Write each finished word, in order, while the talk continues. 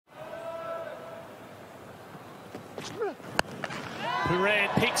Pooran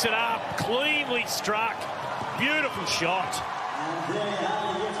picks it up, cleanly struck. Beautiful shot.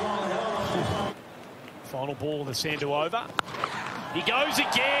 Final ball, the Sandu over. He goes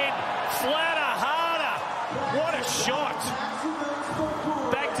again. Flatter, harder. What a shot.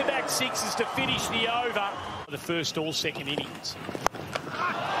 Back-to-back sixes to finish the over. The first or second innings.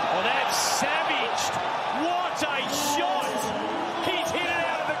 Oh, that's savaged. What a shot. He's hit it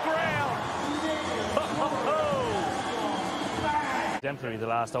out of the ground. Exemplary the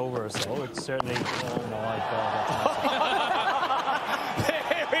last over or so. It's certainly, oh my God.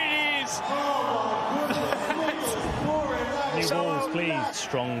 There it is. New balls, please.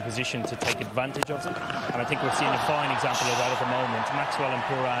 Strong position to take advantage of them. And I think we're seeing a fine example of that at the moment. Maxwell and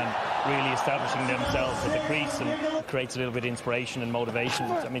Pooran really establishing themselves at the crease and creates a little bit of inspiration and motivation.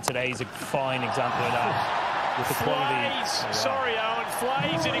 I mean, today's a fine example of that. With the quality. Sorry, Owen.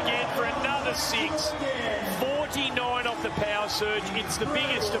 Flays it again for another 6. 49 off the power surge. It's the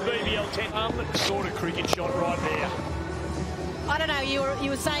biggest of BBL 10. Sort of cricket shot right there. I don't know. You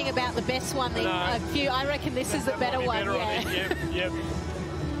were saying about the best one. I reckon this is the better one. Yep.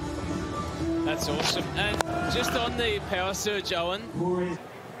 That's awesome. And just on the power surge, Owen. He's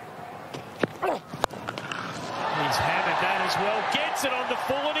hammered that as well. Gets it on the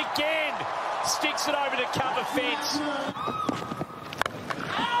full and again. Sticks it over to cover fence.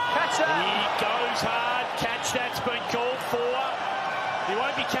 Catch that. He goes hard. Catch that's been called for. You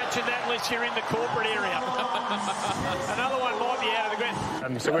won't be catching that unless you're in the corporate area. Another one might be out of the ground.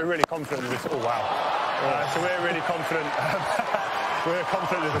 So we're really confident with this. Oh, wow. So we're really confident. We're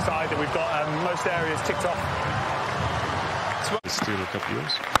confident with the side that we've got most areas ticked off. Still a couple of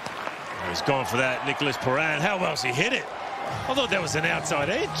years. He's gone for that, Nicholas Pooran. How well's he hit it? I thought that was an outside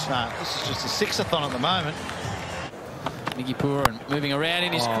edge. No, this is just a six-a-thon at the moment. Nicky Pooran moving around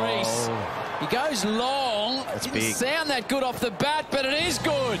in his crease. He goes long. That's Didn't big. sound that good off the bat, but it is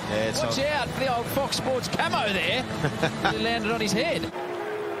good. Yeah, Watch out for the old Fox Sports camo there. He landed on his head.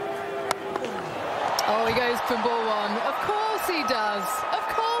 Oh, he goes for ball 1. Of course he does. Of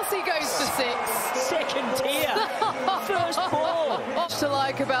course he goes for 6. Second tier. First ball. Much to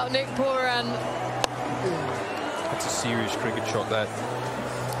like about Nick Pooran. That's a serious cricket shot, that.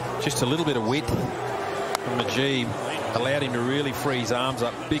 Just a little bit of width from Najib allowed him to really free his arms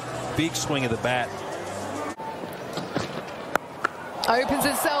up. Big swing of the bat. Opens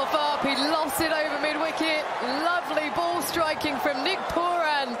himself up. He lost it over mid-wicket. Lovely ball striking from Nick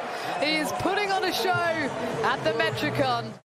Pooran. He is putting on a show at the Metricon.